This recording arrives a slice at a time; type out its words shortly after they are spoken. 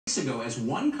ago, as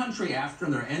one country after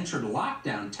their entered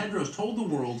lockdown, Tedros told the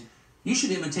world, you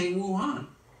should imitate Wuhan.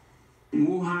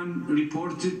 Wuhan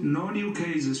reported no new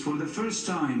cases for the first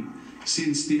time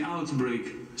since the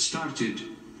outbreak started.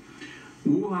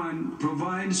 Wuhan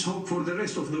provides hope for the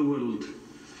rest of the world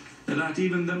that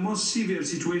even the most severe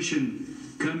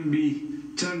situation can be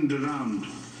turned around.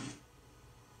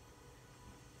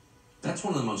 That's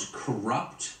one of the most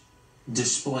corrupt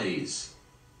displays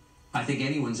I think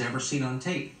anyone's ever seen on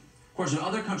tape. Of course, if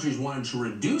other countries wanted to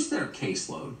reduce their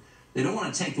caseload, they don't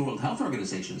want to take the World Health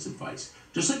Organization's advice.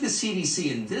 Just like the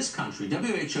CDC in this country,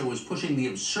 WHO was pushing the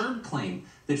absurd claim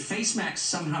that face masks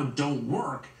somehow don't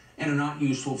work and are not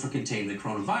useful for containing the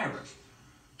coronavirus.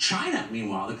 China,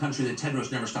 meanwhile, the country that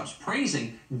Tedros never stops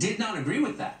praising, did not agree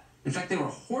with that. In fact, they were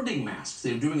hoarding masks.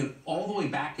 They were doing it all the way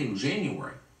back in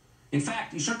January. In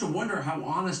fact, you start to wonder how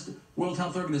honest the World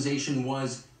Health Organization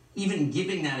was even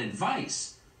giving that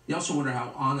advice. You also wonder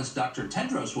how honest Dr.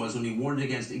 Tedros was when he warned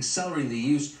against accelerating the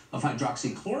use of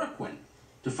hydroxychloroquine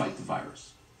to fight the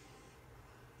virus.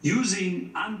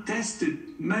 Using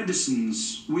untested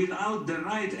medicines without the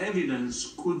right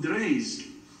evidence could raise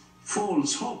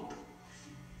false hope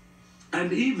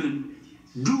and even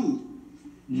do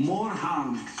more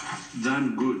harm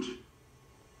than good.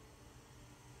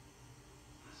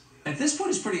 At this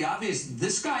point, it's pretty obvious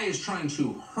this guy is trying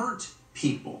to hurt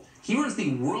people. He runs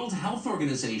the World Health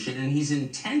Organization, and he's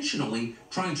intentionally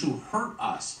trying to hurt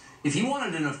us. If you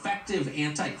wanted an effective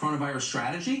anti-coronavirus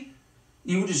strategy,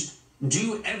 you would just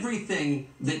do everything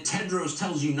that Tedros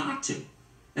tells you not to.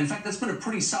 In fact, that's been a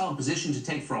pretty solid position to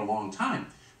take for a long time.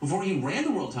 Before he ran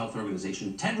the World Health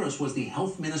Organization, Tedros was the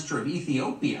health minister of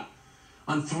Ethiopia.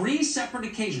 On 3 separate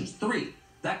occasions,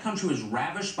 that country was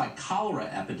ravished by cholera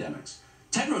epidemics.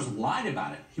 Tedros lied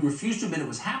about it. He refused to admit it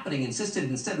was happening, insisted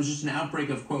instead it was just an outbreak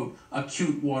of, quote,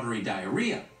 acute watery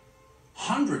diarrhea.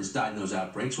 Hundreds died in those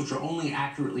outbreaks, which are only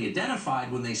accurately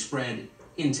identified when they spread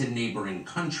into neighboring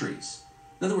countries.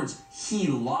 In other words, he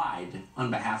lied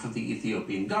on behalf of the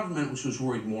Ethiopian government, which was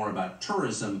worried more about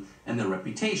tourism and their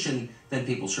reputation than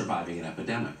people surviving an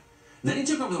epidemic. Then he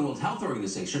took over the World Health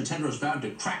Organization. Tedros vowed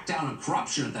to crack down on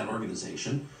corruption at that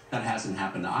organization. That hasn't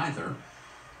happened either.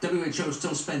 WHO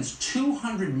still spends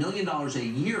 $200 million a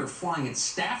year flying its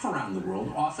staff around the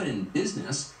world, often in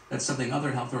business. That's something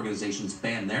other health organizations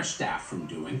ban their staff from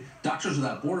doing. Doctors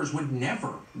Without Borders would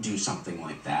never do something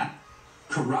like that.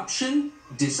 Corruption,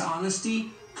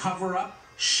 dishonesty, cover-up,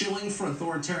 shilling for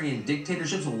authoritarian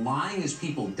dictatorships, lying as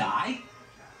people die.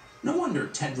 No wonder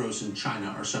Tedros and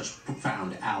China are such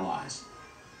profound allies.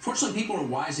 Fortunately, people are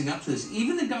wising up to this.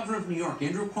 Even the governor of New York,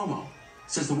 Andrew Cuomo,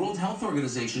 says the World Health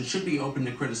Organization should be open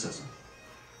to criticism.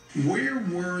 Where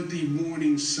were the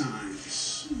warning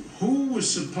signs? Who was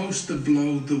supposed to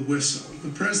blow the whistle? The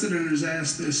president has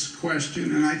asked this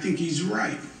question, and I think he's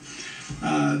right.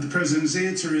 The president's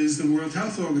answer is the World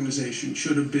Health Organization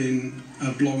should have been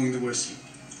blowing the whistle.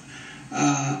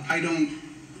 I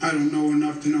don't know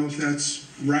enough to know if that's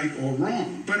right or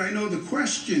wrong, but I know the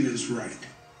question is right.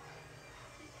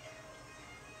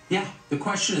 Yeah, the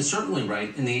question is certainly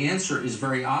right, and the answer is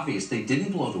very obvious. They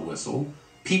didn't blow the whistle.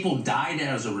 People died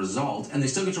as a result, and they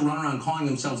still get to run around calling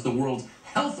themselves the World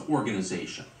Health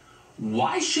Organization.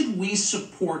 Why should we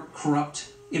support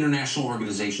corrupt international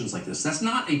organizations like this? That's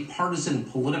not a partisan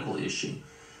political issue.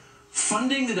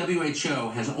 Funding the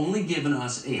WHO has only given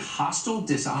us a hostile,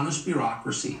 dishonest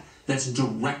bureaucracy that's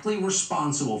directly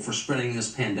responsible for spreading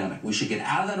this pandemic. We should get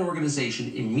out of that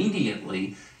organization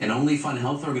immediately and only fund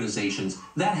health organizations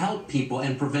that help people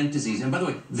and prevent disease. And by the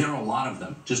way, there are a lot of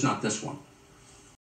them, just not this one.